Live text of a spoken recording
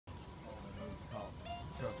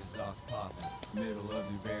Middle of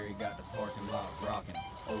Newberry got the parking lot rocking.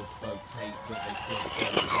 Old folks hate, but they still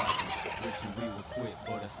steady watching. Wishing we would quit,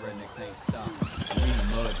 but us rednecks ain't stopping. We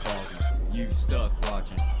mud bogging, you stuck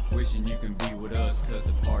watching. Wishing you can be with us, cause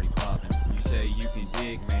the party popping. You say you can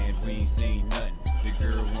dig, man, we ain't seen nothing. The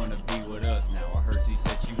girl wanna be with us, now I heard she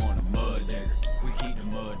said she want a mud digger. We keep the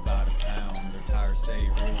mud by the pound, their tires stay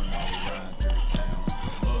rolling while we ride through the town.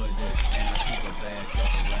 Mud digger, and I keep a bad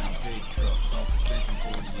truck around. Big truck, tall suspension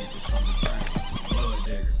 40 inches from the ground. Mud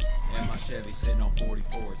digger, and my Chevy sitting on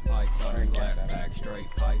 44s, pipes on her glass back, straight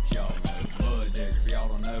pipes, y'all know. Mud digger, if y'all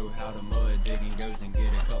don't know how the mud digging goes, and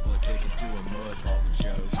get a couple of tickets to a mud hogging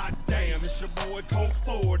show. Hot damn, it's your boy Colt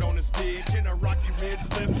Ford on this bitch in a rocky ridge,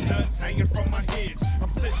 lift nuts hanging from my hitch. I'm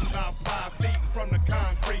sitting about 5 feet from the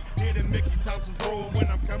concrete, hitting Mickey Thompson's road when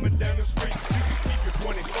I'm coming down the street. You can keep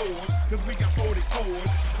your 24s, cause we got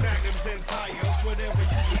 44s, magnums and tires, whatever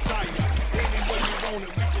you desire. Any way you want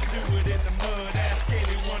it, we can do it in the mud. Ask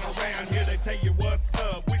anyone around here, they tell you what's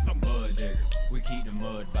up. We some mud digger, we keep the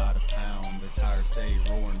mud by the pound. The tires stay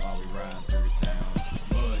roaring while we ride through the town.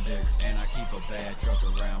 Mud digger, and I keep a bad truck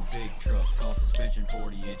around. Big truck, tall suspension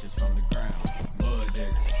 40 inches from the ground. Mud digger,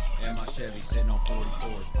 and my Chevy sitting on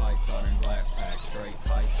 44s, pipes on and glass pack, straight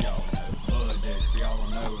pipes, y'all know. Mud digger, if y'all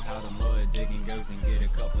don't know how the mud digging goes, and get a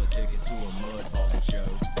couple of tickets to a mud hogging show.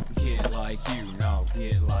 Get like you, no,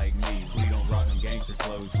 get like me. We don't rock them gangster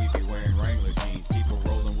clothes, we be wearing Wrangler jeans. People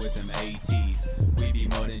rolling with them ATs. We be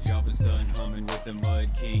mudding, jumping, stunting, humming with the Mud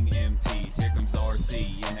King MTs. Here comes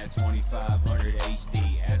RC in that 2500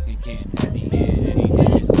 HD. Asking Kenton, has he hit any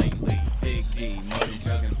ditches lately? Big D, mudding,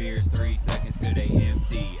 chugging beers, 3 seconds till they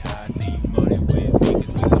empty. I see you mudding with me, cause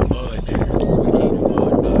we some mud diggers. We keep the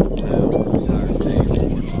mud by the pound. The tires stay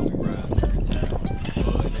roaring while we ride through the town.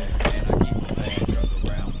 Mud digger, and I keep a bad truck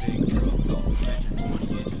around. Big truck, tall suspension 40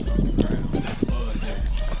 inches from the ground. Mud digger,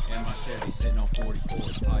 and my Chevy sitting on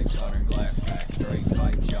 44s, pipes on and glass pack, straight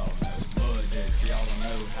pipes, y'all know. Mud digger, y'all don't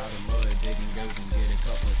know how the mud digging goes, and get a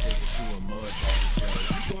couple of tickets to a mud hogging show.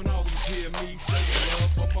 You gon' always hear me say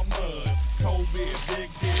love for my mud. Cold beer, big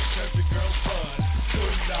dick, country girl fun.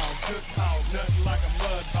 Good dog, took out, nothing like a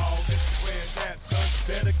mud dog. This is where it's at, son.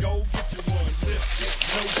 Better go get you one. Lift it,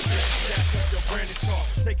 no shit. Stack up your brandy talk.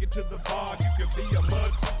 Take it to the bar, you can be a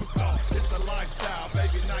mud superstar. It's a lifestyle,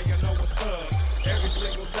 baby, now you know what's up. Every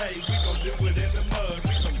single day, we gon' do it in the mud.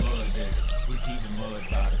 We some mud diggers. We keep the mud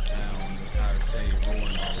by the pound. The tires stay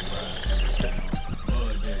roaring while we ride through the town.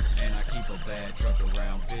 Mud digger, and I keep a bad truck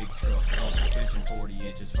around. Big truck, tall suspension 40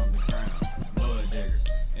 inches from the ground. Mud digger,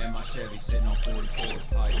 and my Chevy sitting on 44s,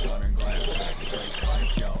 pipes on and glass pack, straight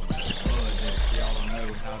pipes, y'all know. Mud digger, y'all don't know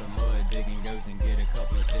how the mud digging goes, and get a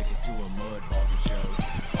couple of tickets to a mud hogging show.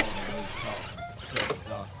 All the roads talking, truck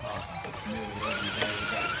exhaust popping. Middle of the day,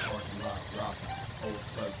 got the parking lot rocking. Old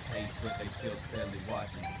folks hate, but they still steadily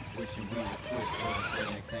watching. Wishing we would quit, but us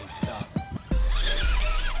rednecks ain't stopping.